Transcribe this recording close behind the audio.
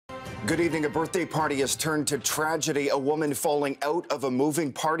Good evening. A birthday party has turned to tragedy. A woman falling out of a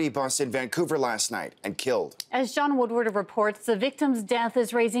moving party bus in Vancouver last night and killed. As John Woodward reports, the victim's death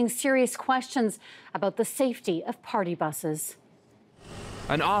is raising serious questions about the safety of party buses.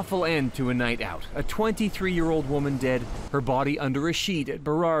 An awful end to a night out. A 23-year-old woman dead, her body under a sheet at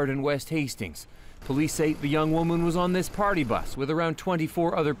Burrard and West Hastings. Police say the young woman was on this party bus with around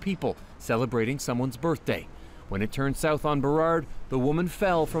 24 other people celebrating someone's birthday. When it turned south on Burrard, the woman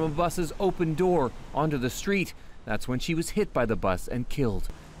fell from a bus's open door onto the street. That's when she was hit by the bus and killed.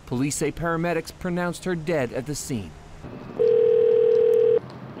 Police say paramedics pronounced her dead at the scene.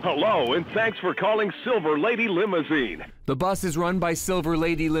 Hello, and thanks for calling Silver Lady Limousine. The bus is run by Silver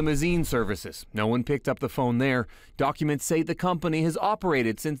Lady Limousine Services. No one picked up the phone there. Documents say the company has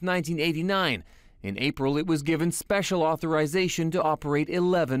operated since 1989. In April, it was given special authorization to operate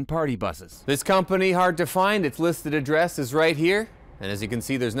 11 party buses. This company, hard to find. Its listed address is right here. And as you can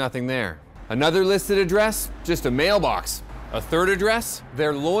see, there's nothing there. Another listed address, just a mailbox. A third address,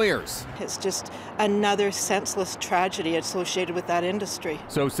 their lawyers. It's just another senseless tragedy associated with that industry.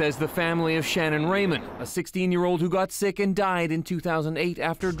 So says the family of Shannon Raymond, a 16-year-old who got sick and died in 2008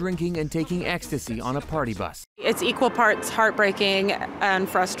 after drinking and taking ecstasy on a party bus. It's equal parts heartbreaking and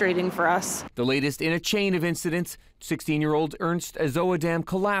frustrating for us. The latest in a chain of incidents. 16-year-old Ernst Azoadam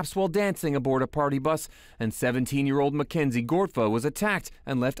collapsed while dancing aboard a party bus, and 17-year-old Mackenzie Gortfa was attacked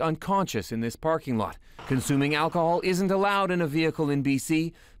and left unconscious in this parking lot. Consuming alcohol isn't allowed in a vehicle in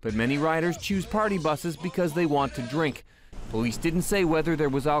BC, but many riders choose party buses because they want to drink. Police didn't say whether there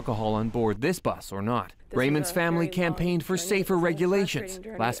was alcohol on board this bus or not. Raymond's family campaigned for safer regulations.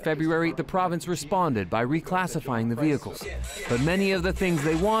 Last February, the province responded by reclassifying the vehicles. But many of the things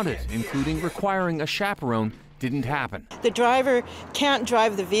they wanted, including requiring a chaperone, didn't happen. The driver can't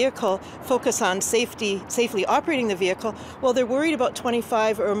drive the vehicle, focus on safely operating the vehicle, while they're worried about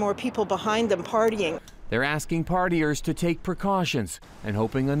 25 or more people behind them partying. They're asking partiers to take precautions and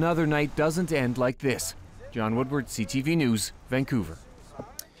hoping another night doesn't end like this. John Woodward, CTV News, Vancouver.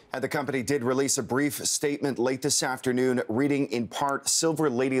 And the company did release a brief statement late this afternoon, reading in part, Silver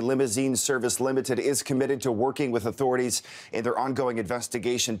Lady Limousine Service Limited is committed to working with authorities in their ongoing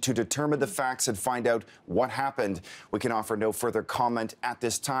investigation to determine the facts and find out what happened. We can offer no further comment at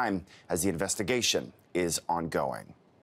this time as the investigation is ongoing.